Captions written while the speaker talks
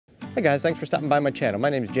Hi guys, thanks for stopping by my channel. My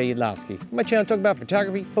name is Jay Yudlowski. On my channel I talk about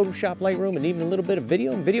photography, Photoshop, Lightroom, and even a little bit of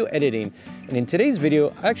video and video editing. And in today's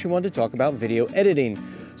video, I actually wanted to talk about video editing.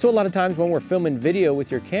 So a lot of times when we're filming video with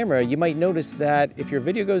your camera, you might notice that if your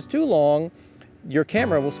video goes too long, your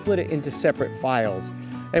camera will split it into separate files.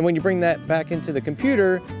 And when you bring that back into the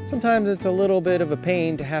computer, sometimes it's a little bit of a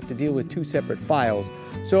pain to have to deal with two separate files.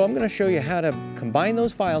 So I'm going to show you how to combine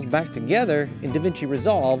those files back together in Davinci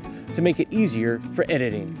Resolve to make it easier for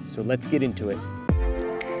editing. So let's get into it.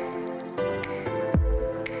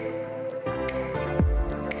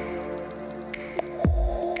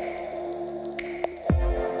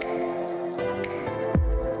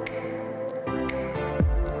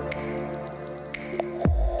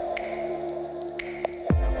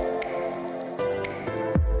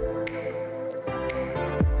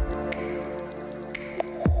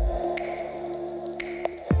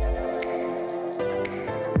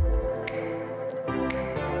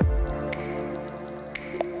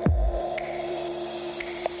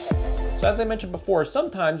 So as I mentioned before,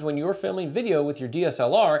 sometimes when you're filming video with your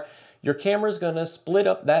DSLR, your camera is going to split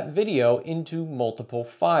up that video into multiple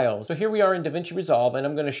files. So here we are in Davinci Resolve, and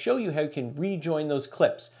I'm going to show you how you can rejoin those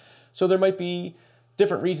clips. So there might be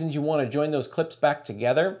different reasons you want to join those clips back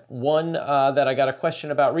together. One that I got a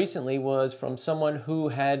question about recently was from someone who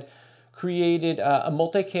had created a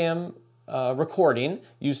multicam recording,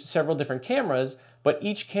 used several different cameras, but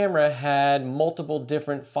each camera had multiple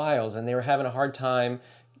different files, and they were having a hard time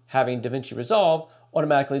having Davinci Resolve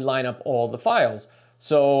automatically line up all the files.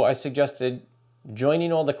 So I suggested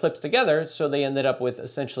joining all the clips together, so they ended up with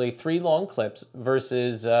essentially 3 long clips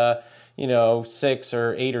versus 6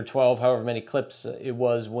 or 8 or 12, however many clips it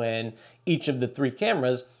was, when each of the 3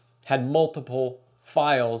 cameras had multiple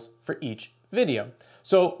files for each video.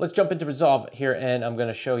 So let's jump into Resolve here, and I'm going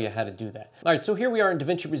to show you how to do that. All right, so here we are in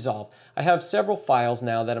Davinci Resolve. I have several files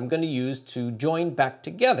now that I'm going to use to join back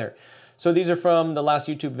together. So these are from the last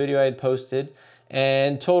YouTube video I had posted,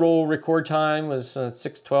 and total record time was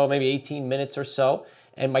 6, 12, maybe 18 minutes or so.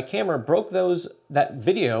 And my camera broke that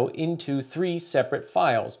video into 3 separate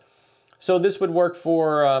files. So this would work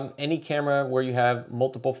for any camera where you have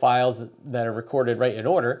multiple files that are recorded right in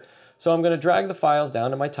order. So I'm going to drag the files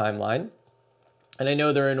down to my timeline. And I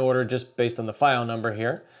know they're in order just based on the file number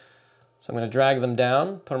here. So I'm going to drag them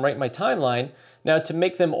down, put them right in my timeline. Now to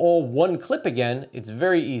make them all one clip again, it's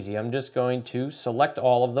very easy. I'm just going to select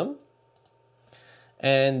all of them,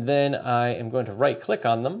 and then I am going to right click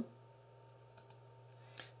on them.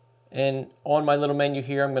 And on my little menu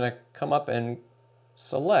here, I'm going to come up and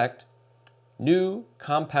select New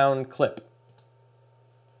Compound Clip.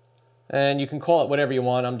 And you can call it whatever you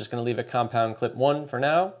want. I'm just going to leave it Compound Clip 1 for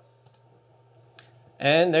now.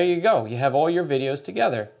 And there you go. You have all your videos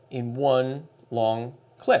together in one long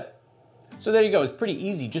clip. So there you go. It's pretty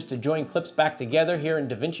easy just to join clips back together here in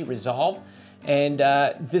Davinci Resolve. And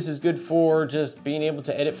this is good for just being able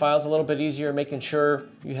to edit files a little bit easier, making sure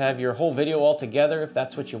you have your whole video all together if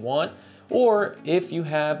that's what you want. Or if you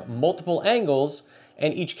have multiple angles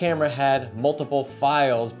and each camera had multiple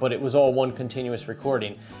files, but it was all one continuous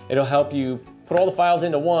recording. It'll help you put all the files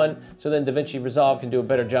into one, so then Davinci Resolve can do a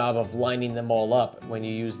better job of lining them all up when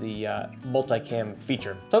you use the multicam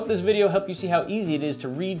feature. So I hope this video helped you see how easy it is to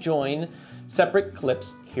rejoin separate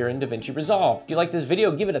clips here in Davinci Resolve. If you like this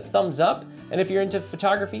video, give it a thumbs up. And if you're into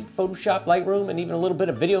photography, Photoshop, Lightroom, and even a little bit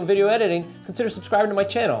of video and video editing, consider subscribing to my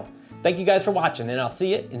channel. Thank you guys for watching, and I'll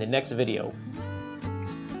see you in the next video.